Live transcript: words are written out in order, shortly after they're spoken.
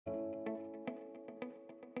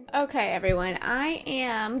Okay, everyone, I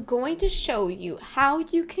am going to show you how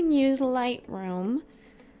you can use Lightroom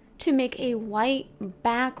to make a white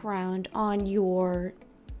background on your,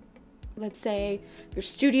 let's say, your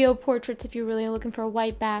studio portraits if you're really looking for a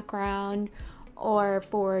white background, or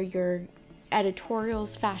for your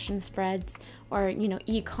editorials, fashion spreads, or,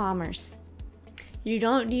 e-commerce. You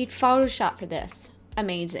don't need Photoshop for this.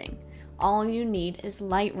 Amazing. All you need is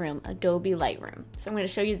Lightroom, Adobe Lightroom. So I'm going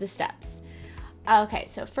to show you the steps. Okay,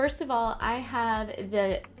 so first of all, I have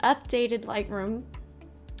the updated Lightroom.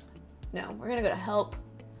 No, we're gonna go to Help,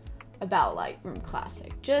 About Lightroom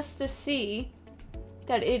Classic, just to see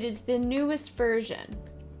that it is the newest version.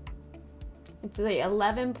 It's the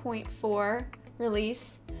 11.4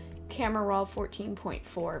 release, Camera Raw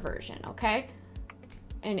 14.4 version, okay?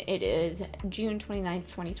 And it is June 29th,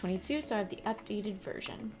 2022, so I have the updated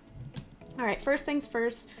version. All right, first things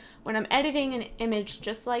first, when I'm editing an image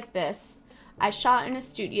just like this, I shot in a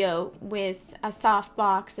studio with a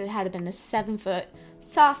softbox. It had been a 7-foot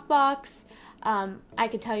softbox. I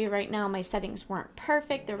could tell you right now my settings weren't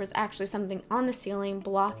perfect. There was actually something on the ceiling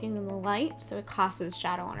blocking the light, so it causes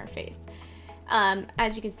shadow on her face.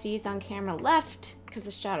 As you can see, it's on camera left because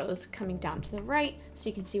the shadow is coming down to the right, so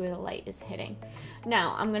you can see where the light is hitting.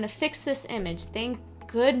 Now, I'm gonna fix this image. Thank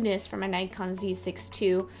goodness for my Nikon Z6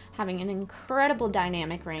 II having an incredible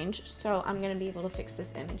dynamic range, so I'm gonna be able to fix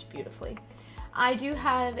this image beautifully. I do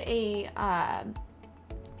have a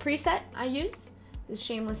preset I use, the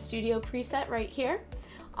Shameless Studio preset right here.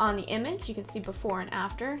 On the image, you can see before and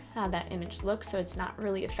after how that image looks, so it's not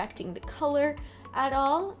really affecting the color at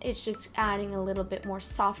all. It's just adding a little bit more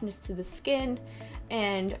softness to the skin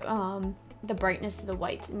and the brightness of the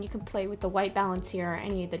whites. And you can play with the white balance here or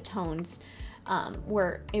any of the tones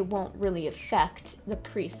where it won't really affect the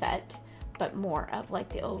preset, but more of like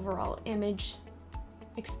the overall image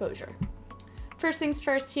exposure. First things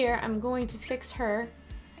first here, I'm going to fix her,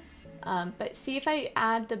 but see if I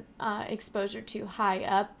add the exposure too high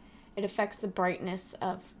up, it affects the brightness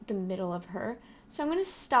of the middle of her. So I'm going to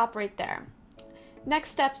stop right there. Next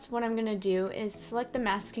steps, what I'm going to do is select the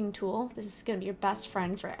masking tool. This is going to be your best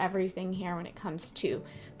friend for everything here when it comes to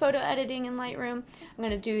photo editing in Lightroom. I'm going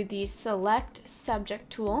to do the select subject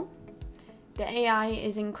tool. The AI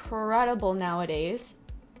is incredible nowadays.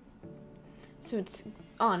 So it's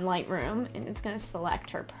on Lightroom and it's going to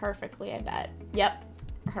select her perfectly, I bet. Yep,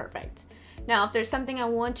 perfect. Now, if there's something I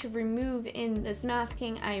want to remove in this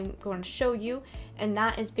masking, I'm going to show you, and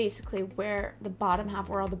that is basically where the bottom half,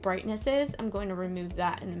 where all the brightness is. I'm going to remove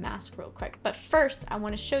that in the mask real quick. But first, I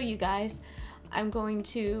want to show you guys, I'm going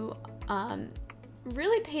to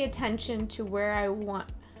really pay attention to where I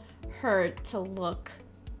want her to look,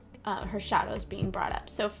 her shadows being brought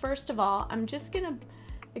up. So first of all, I'm just going to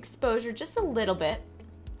exposure just a little bit.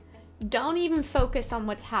 Don't even focus on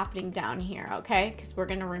what's happening down here, okay? Because we're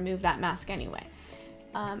gonna remove that mask anyway.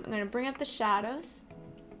 I'm gonna bring up the shadows.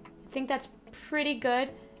 I think that's pretty good.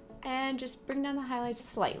 And just bring down the highlights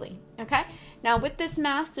slightly, okay? Now with this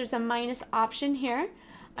mask, there's a minus option here.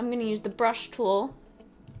 I'm gonna use the brush tool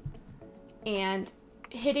and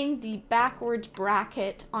hitting the backwards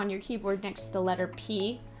bracket on your keyboard next to the letter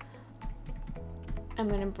P. I'm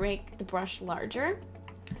gonna make the brush larger.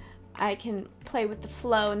 I can play with the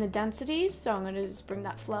flow and the densities, so I'm going to just bring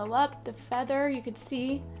that flow up. The feather, you could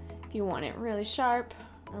see if you want it really sharp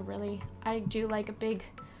or really, I do like a big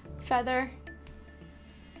feather.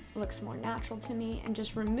 It looks more natural to me. And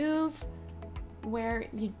just remove where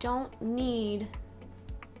you don't need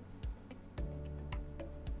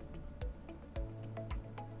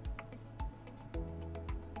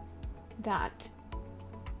that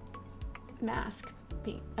mask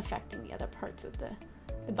affecting the other parts of the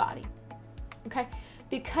body. Okay,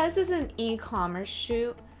 because it's an e-commerce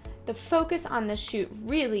shoot, the focus on this shoot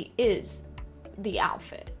really is the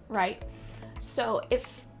outfit, right? So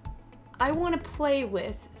if I want to play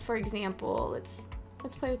with, for example,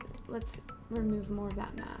 let's remove more of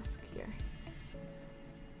that mask here.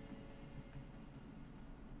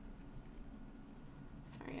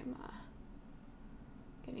 Sorry, I'm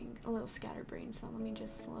getting a little scatterbrained, so let me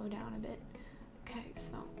just slow down a bit. Okay,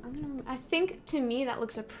 so I think to me that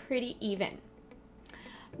looks pretty even.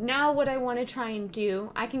 Now what I want to try and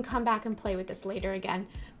do, I can come back and play with this later again,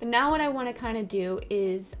 but now what I want to kind of do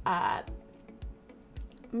is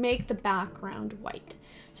make the background white.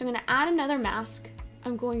 So I'm going to add another mask.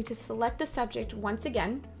 I'm going to select the subject once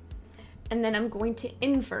again, and then I'm going to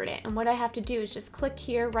invert it. And what I have to do is just click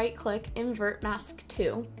here, right click, invert mask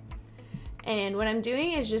 2. And what I'm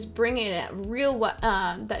doing is just bringing it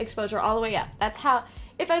the exposure all the way up. That's how,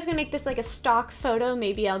 if I was gonna make this like a stock photo,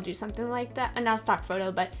 maybe I'll do something like that. Not a stock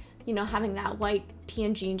photo, but you know, having that white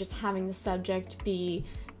PNG and just having the subject be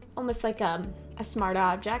almost like a smart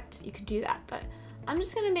object. You could do that, but I'm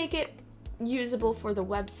just gonna make it usable for the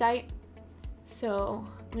website. So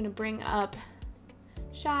I'm gonna bring up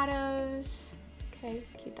shadows. Okay,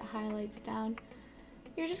 keep the highlights down.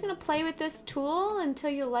 You're just gonna play with this tool until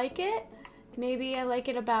you like it. Maybe I like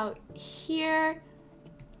it about here.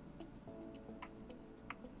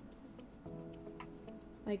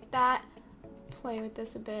 Like that. Play with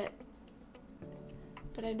this a bit.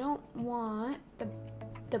 But I don't want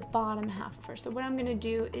the bottom half of her. So what I'm gonna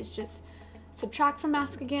do is just subtract from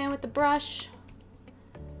mask again with the brush.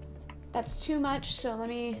 That's too much, so let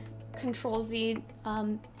me Control Z,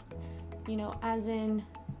 you know, as in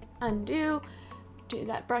undo. Do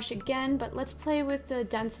that brush again, but let's play with the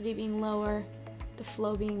density being lower, the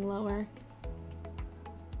flow being lower.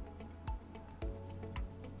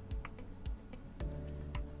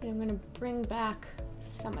 And I'm gonna bring back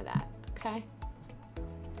some of that, okay?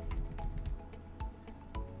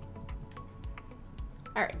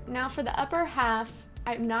 All right, now for the upper half,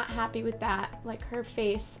 I'm not happy with that. Like her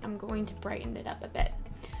face, I'm going to brighten it up a bit.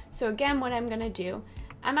 So again, what I'm gonna do,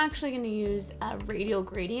 I'm actually gonna use a radial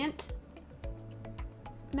gradient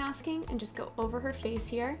masking and just go over her face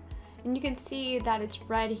here. And you can see that it's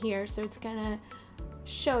red here, so it's gonna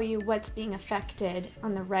show you what's being affected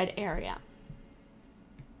on the red area.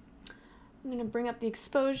 I'm gonna bring up the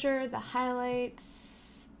exposure, the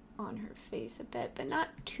highlights on her face a bit, but not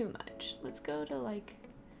too much. Let's go to like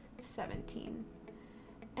 17.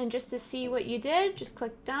 And just to see what you did, just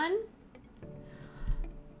click done.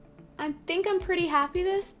 I think I'm pretty happy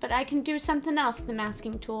with this, but I can do something else with the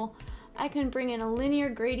masking tool. I can bring in a linear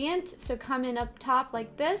gradient, so come in up top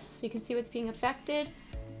like this, so you can see what's being affected.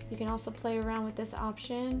 You can also play around with this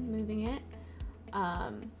option, moving it,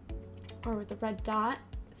 or with the red dot,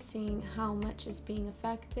 seeing how much is being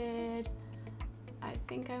affected. I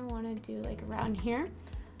think I want to do like around here.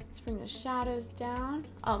 Let's bring the shadows down.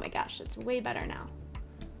 Oh my gosh, that's way better now.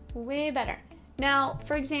 Way better. Now,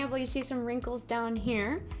 for example, you see some wrinkles down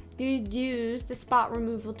here. You'd use the spot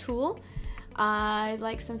removal tool. I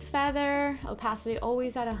like some feather, opacity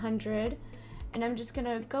always at 100. And I'm just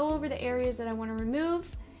gonna go over the areas that I wanna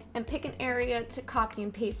remove and pick an area to copy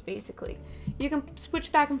and paste basically. You can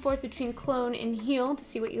switch back and forth between clone and heal to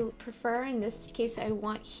see what you prefer. In this case, I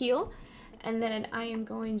want heal. And then I am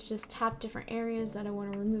going to just tap different areas that I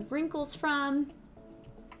wanna remove wrinkles from.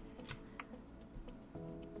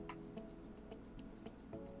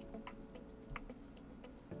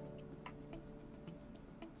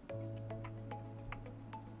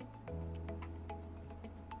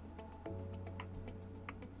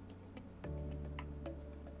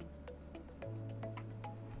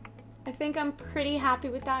 I think I'm pretty happy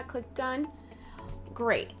with that. Click done.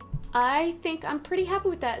 Great. I think I'm pretty happy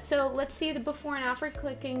with that. So let's see the before and after,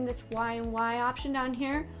 clicking this Y and Y option down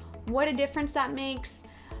here. What a difference that makes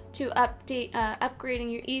to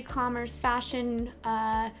upgrading your e-commerce fashion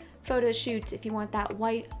photo shoots if you want that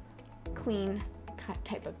white, clean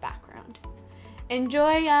type of background.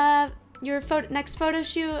 Enjoy your next photo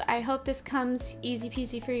shoot. I hope this comes easy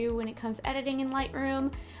peasy for you when it comes editing in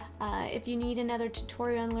Lightroom. If you need another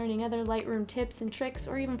tutorial on learning other Lightroom tips and tricks,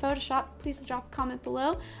 or even Photoshop, please drop a comment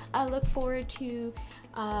below. I look forward to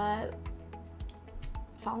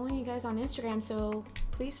following you guys on Instagram, so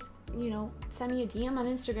please, you know, send me a DM on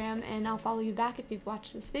Instagram and I'll follow you back if you've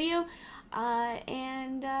watched this video.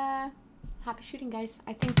 And happy shooting, guys.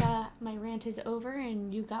 I think my rant is over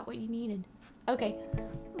and you got what you needed. Okay,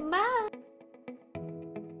 bye!